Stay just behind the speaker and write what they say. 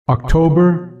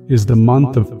October is the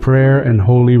month of prayer and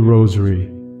Holy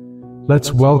Rosary.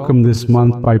 Let's welcome this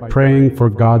month by praying for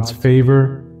God's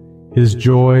favor, His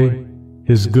joy,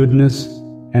 His goodness,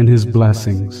 and His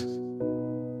blessings.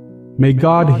 May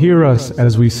God hear us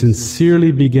as we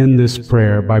sincerely begin this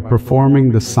prayer by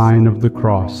performing the sign of the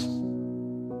cross.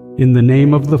 In the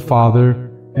name of the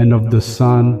Father, and of the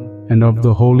Son, and of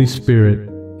the Holy Spirit.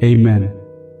 Amen.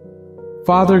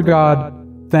 Father God,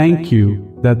 thank you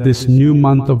that this new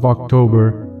month of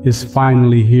October is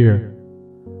finally here.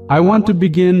 I want to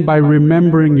begin by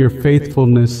remembering your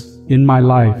faithfulness in my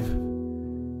life.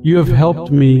 You have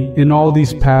helped me in all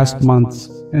these past months,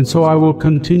 and so I will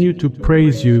continue to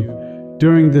praise you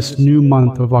during this new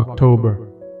month of October.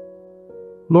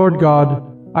 Lord God,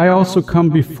 I also come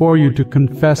before you to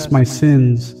confess my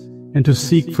sins and to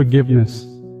seek forgiveness.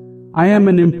 I am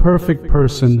an imperfect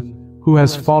person who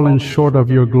has fallen short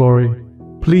of your glory.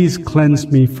 Please cleanse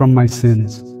me from my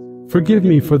sins. Forgive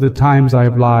me for the times I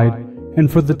have lied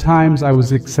and for the times I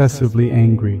was excessively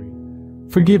angry.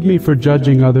 Forgive me for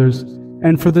judging others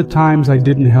and for the times I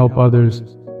didn't help others.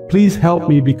 Please help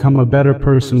me become a better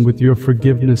person with your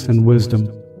forgiveness and wisdom.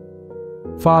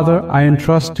 Father, I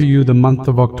entrust to you the month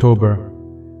of October.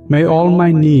 May all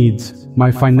my needs,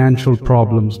 my financial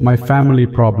problems, my family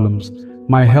problems,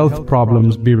 my health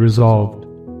problems be resolved.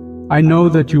 I know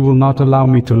that you will not allow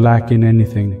me to lack in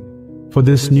anything. For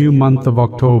this new month of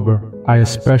October, I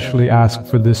especially ask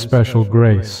for this special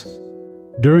grace.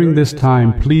 During this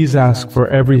time, please ask for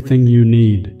everything you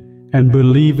need and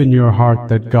believe in your heart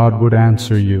that God would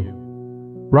answer you.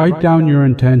 Write down your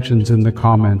intentions in the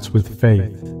comments with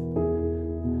faith.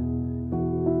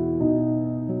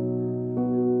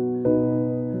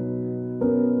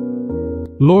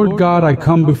 Lord God, I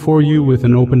come before you with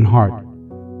an open heart.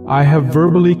 I have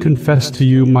verbally confessed to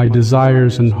you my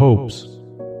desires and hopes.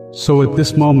 So at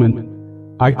this moment,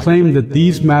 I claim that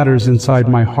these matters inside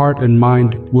my heart and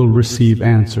mind will receive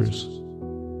answers.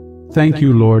 Thank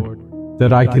you, Lord,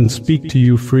 that I can speak to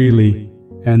you freely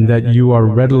and that you are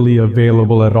readily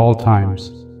available at all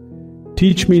times.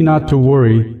 Teach me not to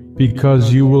worry,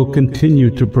 because you will continue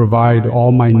to provide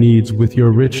all my needs with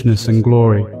your richness and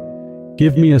glory.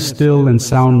 Give me a still and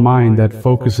sound mind that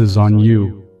focuses on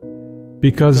you,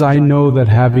 because I know that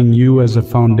having you as a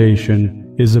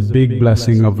foundation is a big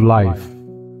blessing of life.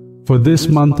 For this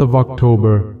month of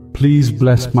October, please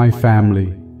bless my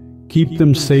family. Keep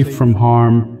them safe from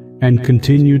harm and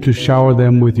continue to shower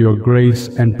them with your grace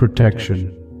and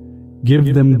protection.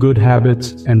 Give them good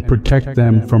habits and protect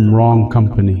them from wrong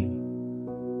company.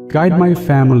 Guide my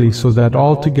family so that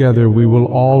altogether we will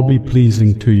all be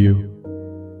pleasing to you.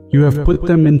 You have put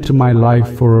them into my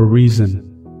life for a reason.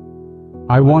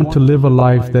 I want to live a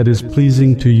life that is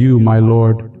pleasing to you, my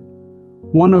Lord.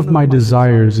 One of my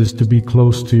desires is to be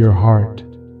close to your heart.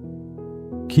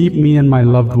 Keep me and my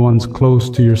loved ones close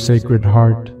to your sacred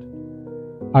heart.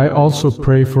 I also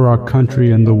pray for our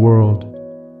country and the world.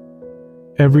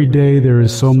 Every day there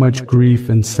is so much grief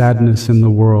and sadness in the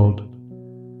world.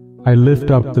 I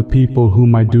lift up the people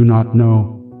whom I do not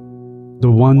know,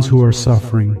 the ones who are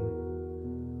suffering.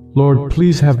 Lord,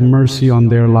 please have mercy on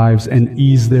their lives and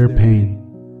ease their pain.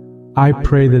 I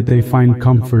pray that they find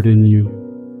comfort in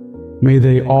you. May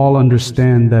they all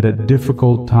understand that at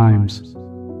difficult times,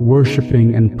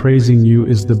 worshiping and praising you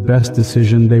is the best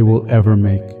decision they will ever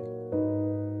make.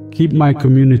 Keep my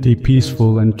community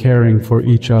peaceful and caring for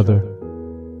each other.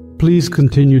 Please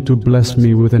continue to bless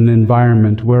me with an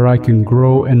environment where I can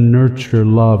grow and nurture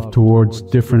love towards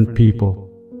different people.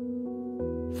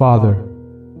 Father,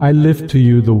 I lift to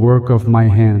you the work of my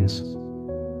hands.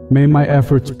 May my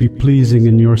efforts be pleasing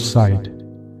in your sight.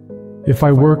 If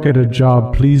I work at a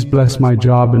job, please bless my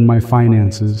job and my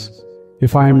finances.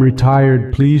 If I am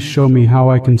retired, please show me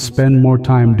how I can spend more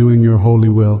time doing your holy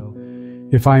will.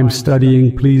 If I am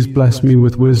studying, please bless me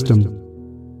with wisdom.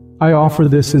 I offer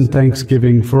this in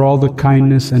thanksgiving for all the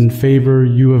kindness and favor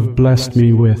you have blessed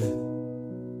me with.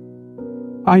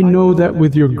 I know that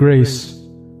with your grace,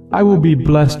 I will be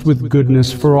blessed with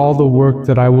goodness for all the work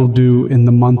that I will do in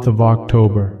the month of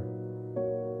October.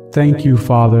 Thank you,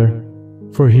 Father,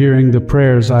 for hearing the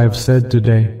prayers I have said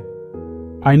today.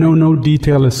 I know no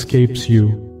detail escapes you,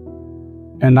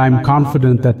 and I'm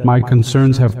confident that my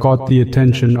concerns have caught the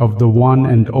attention of the one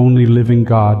and only living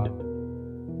God.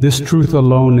 This truth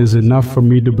alone is enough for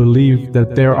me to believe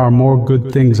that there are more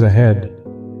good things ahead,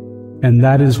 and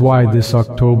that is why this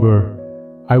October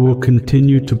I will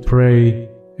continue to pray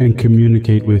and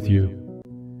communicate with you.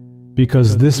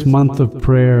 Because this month of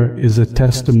prayer is a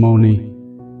testimony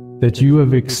that you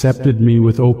have accepted me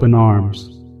with open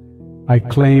arms. I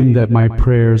claim that my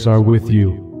prayers are with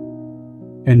you,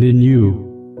 and in you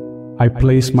I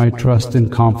place my trust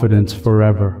and confidence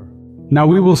forever. Now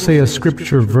we will say a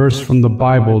scripture verse from the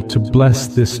Bible to bless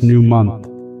this new month.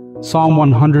 Psalm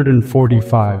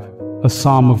 145, a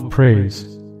psalm of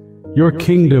praise. Your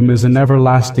kingdom is an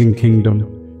everlasting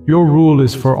kingdom. Your rule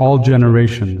is for all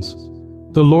generations.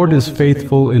 The Lord is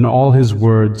faithful in all his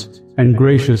words and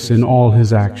gracious in all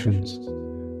his actions.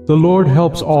 The Lord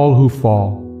helps all who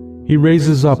fall. He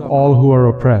raises up all who are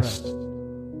oppressed.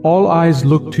 All eyes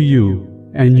look to you,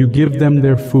 and you give them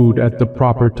their food at the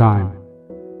proper time.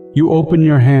 You open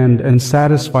your hand and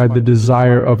satisfy the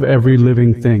desire of every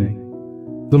living thing.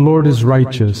 The Lord is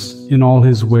righteous in all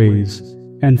his ways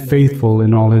and faithful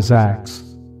in all his acts.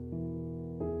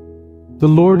 The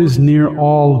Lord is near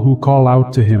all who call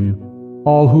out to him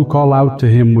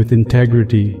with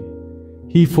integrity.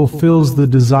 He fulfills the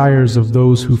desires of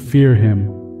those who fear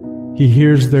him. He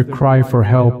hears their cry for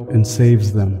help and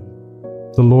saves them.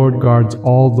 The Lord guards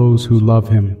all those who love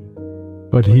him,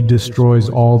 but he destroys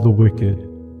all the wicked.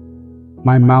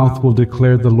 My mouth will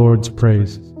declare the Lord's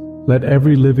praise. Let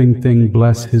every living thing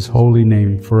bless his holy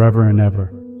name forever and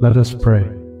ever. Let us pray.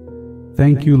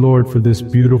 Thank you, Lord, for this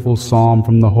beautiful psalm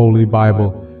from the Holy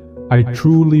Bible. I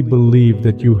truly believe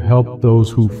that you help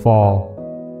those who fall.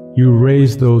 You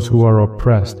raise those who are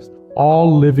oppressed.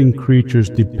 All living creatures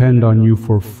depend on you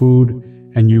for food,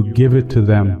 and you give it to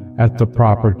them at the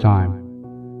proper time.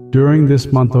 During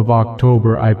this month of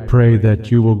October, I pray that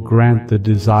you will grant the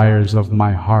desires of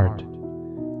my heart.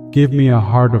 Give me a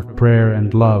heart of prayer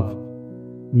and love.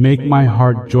 Make my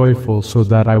heart joyful so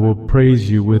that I will praise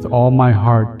you with all my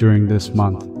heart during this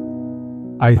month.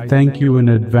 I thank you in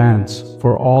advance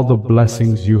for all the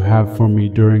blessings you have for me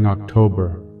during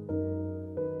October.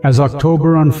 As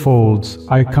October unfolds,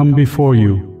 I come before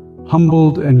you,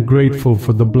 humbled and grateful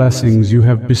for the blessings you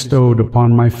have bestowed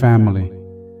upon my family.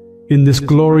 In this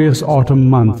glorious autumn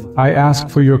month, I ask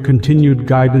for your continued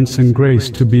guidance and grace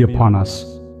to be upon us.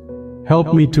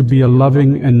 Help me to be a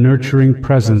loving and nurturing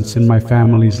presence in my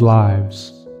family's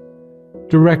lives,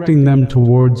 directing them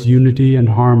towards unity and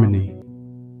harmony.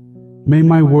 May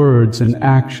my words and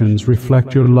actions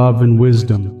reflect your love and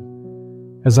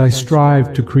wisdom, as I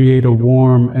strive to create a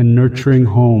warm and nurturing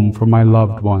home for my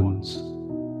loved ones.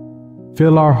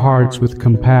 Fill our hearts with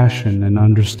compassion and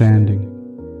understanding,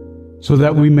 so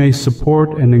that we may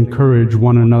support and encourage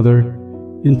one another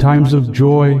in times of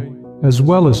joy as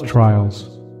well as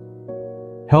trials.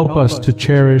 Help us to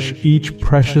cherish each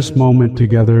precious moment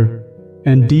together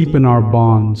and deepen our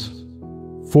bonds,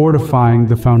 fortifying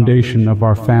the foundation of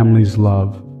our family's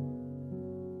love.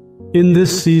 In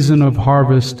this season of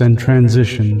harvest and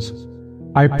transitions,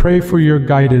 I pray for your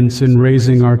guidance in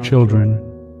raising our children.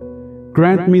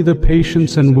 Grant me the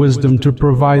patience and wisdom to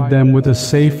provide them with a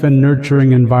safe and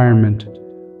nurturing environment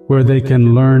where they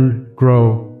can learn,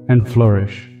 grow, and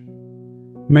flourish.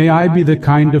 May I be the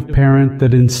kind of parent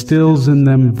that instills in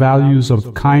them values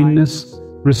of kindness,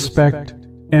 respect,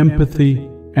 empathy,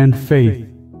 and faith.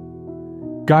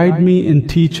 Guide me in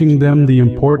teaching them the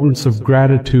importance of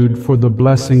gratitude for the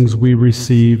blessings we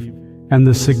receive and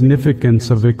the significance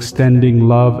of extending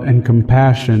love and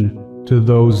compassion to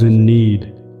those in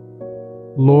need.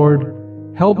 Lord,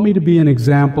 help me to be an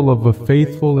example of a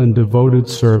faithful and devoted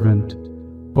servant,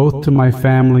 both to my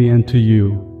family and to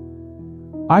you.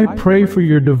 I pray for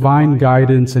your divine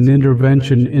guidance and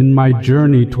intervention in my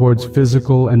journey towards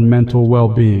physical and mental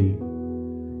well-being.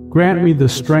 Grant me the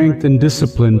strength and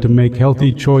discipline to make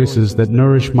healthy choices that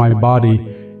nourish my body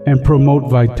and promote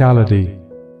vitality.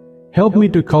 Help me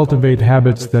to cultivate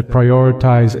habits that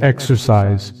prioritize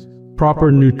exercise,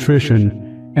 proper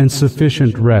nutrition, and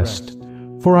sufficient rest,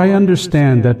 for I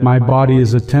understand that my body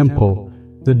is a temple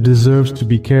that deserves to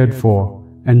be cared for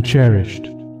and cherished.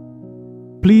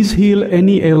 Please heal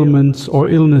any ailments or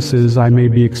illnesses I may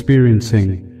be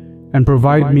experiencing, and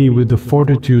provide me with the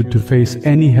fortitude to face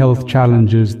any health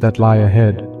challenges that lie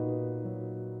ahead.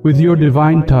 With your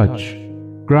divine touch,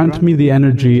 grant me the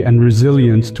energy and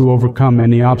resilience to overcome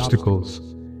any obstacles,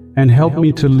 and help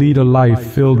me to lead a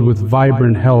life filled with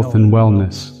vibrant health and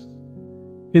wellness.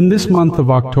 In this month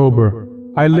of October,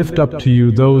 I lift up to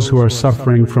you those who are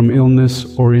suffering from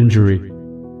illness or injury.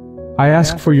 I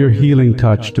ask for your healing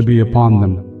touch to be upon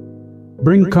them.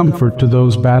 Bring comfort to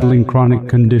those battling chronic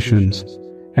conditions,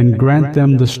 and grant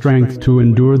them the strength to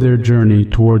endure their journey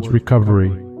towards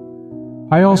recovery.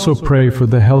 I also pray for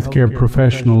the healthcare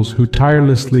professionals who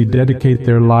tirelessly dedicate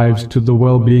their lives to the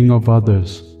well-being of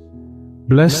others.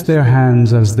 Bless their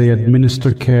hands as they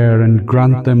administer care and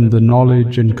grant them the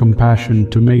knowledge and compassion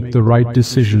to make the right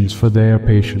decisions for their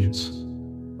patients.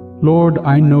 Lord,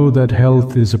 I know that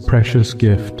health is a precious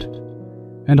gift.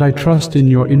 and I trust in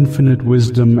your infinite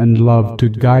wisdom and love to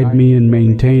guide me in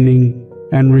maintaining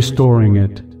and restoring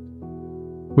it.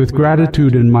 With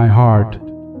gratitude in my heart,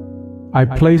 I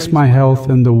place my health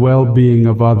and the well-being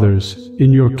of others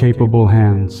in your capable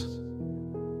hands.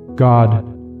 God,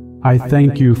 I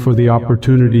thank you for the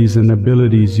opportunities and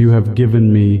abilities you have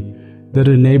given me that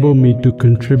enable me to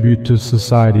contribute to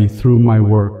society through my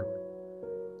work.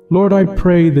 Lord, I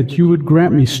pray that you would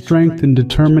grant me strength and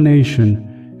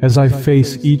determination as I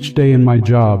face each day in my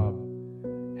job.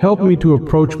 Help me to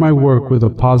approach my work with a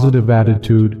positive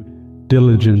attitude,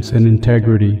 diligence, and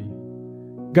integrity.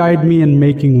 Guide me in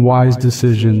making wise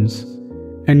decisions,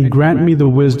 and grant me the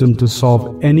wisdom to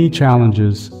solve any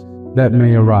challenges that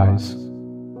may arise.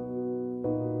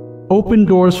 Open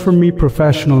doors for me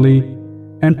professionally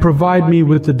and provide me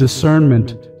with the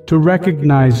discernment to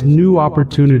recognize new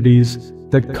opportunities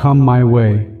that come my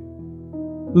way.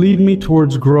 Lead me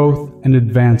towards growth and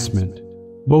advancement,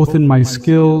 both in my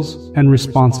skills and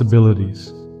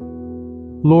responsibilities.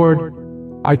 Lord,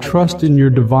 I trust in your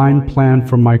divine plan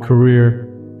for my career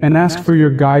and ask for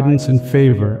your guidance and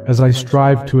favor as I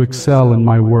strive to excel in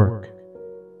my work.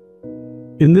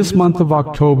 In this month of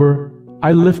October,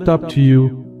 I lift up to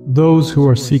you those who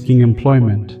are seeking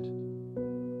employment.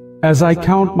 As I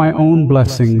count my own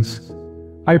blessings,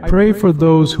 I pray for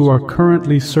those who are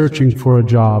currently searching for a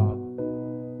job.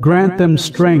 Grant them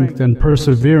strength and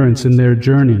perseverance in their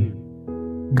journey.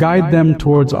 Guide them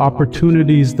towards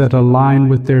opportunities that align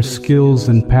with their skills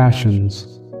and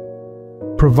passions.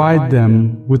 Provide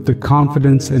them with the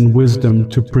confidence and wisdom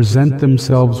to present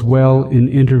themselves well in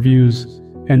interviews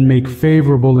and make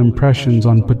favorable impressions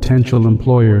on potential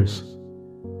employers.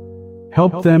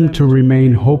 Help them to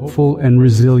remain hopeful and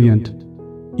resilient,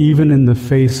 even in the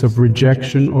face of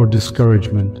rejection or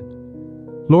discouragement.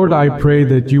 Lord, I pray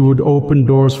that you would open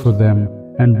doors for them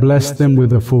and bless them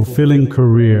with a fulfilling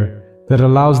career that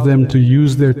allows them to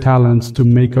use their talents to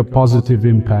make a positive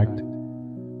impact.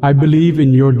 I believe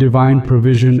in your divine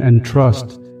provision and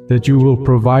trust that you will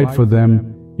provide for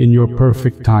them in your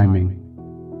perfect timing.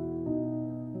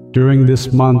 During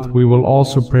this month, we will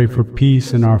also pray for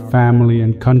peace in our family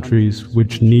and countries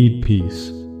which need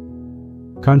peace.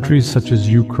 Countries such as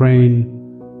Ukraine,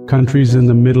 countries in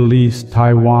the Middle East,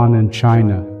 Taiwan, and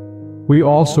China. We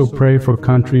also pray for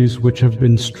countries which have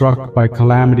been struck by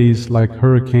calamities like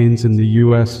hurricanes in the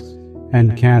US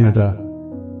and Canada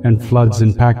and floods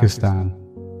in Pakistan.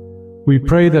 We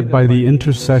pray that by the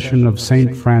intercession of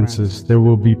Saint Francis there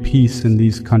will be peace in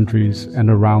these countries and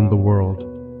around the world.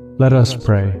 Let us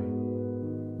pray.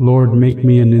 Lord, make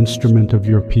me an instrument of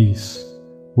your peace.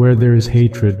 Where there is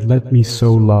hatred, let me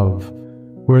sow love.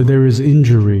 Where there is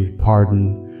injury,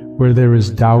 pardon. Where there is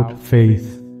doubt,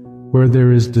 faith. Where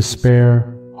there is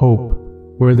despair, hope.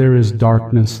 Where there is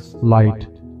darkness, light.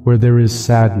 Where there is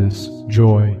sadness,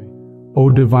 joy. O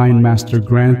Divine Master,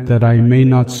 grant that I may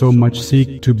not so much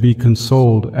seek to be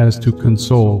consoled as to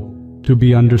console, to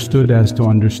be understood as to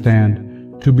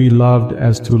understand, to be loved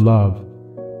as to love.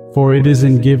 For it is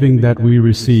in giving that we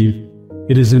receive,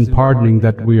 it is in pardoning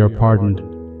that we are pardoned,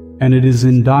 and it is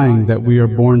in dying that we are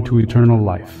born to eternal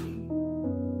life.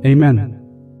 Amen.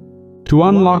 To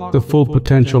unlock the full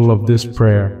potential of this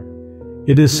prayer,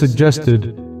 it is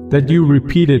suggested that you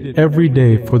repeat it every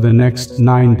day for the next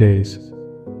 9 days.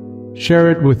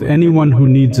 Share it with anyone who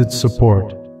needs its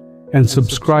support, and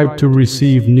subscribe to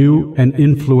receive new and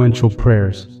influential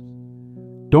prayers.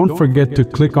 Don't forget to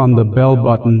click on the bell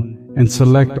button and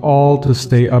select all to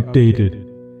stay updated.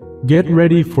 Get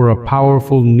ready for a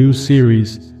powerful new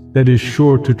series that is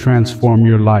sure to transform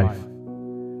your life.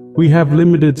 We have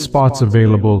limited spots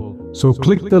available, so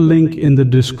click the link in the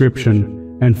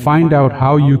description and find out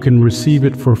how you can receive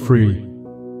it for free.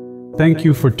 Thank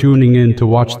you for tuning in to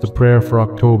watch the prayer for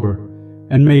October,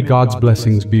 and may God's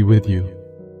blessings be with you.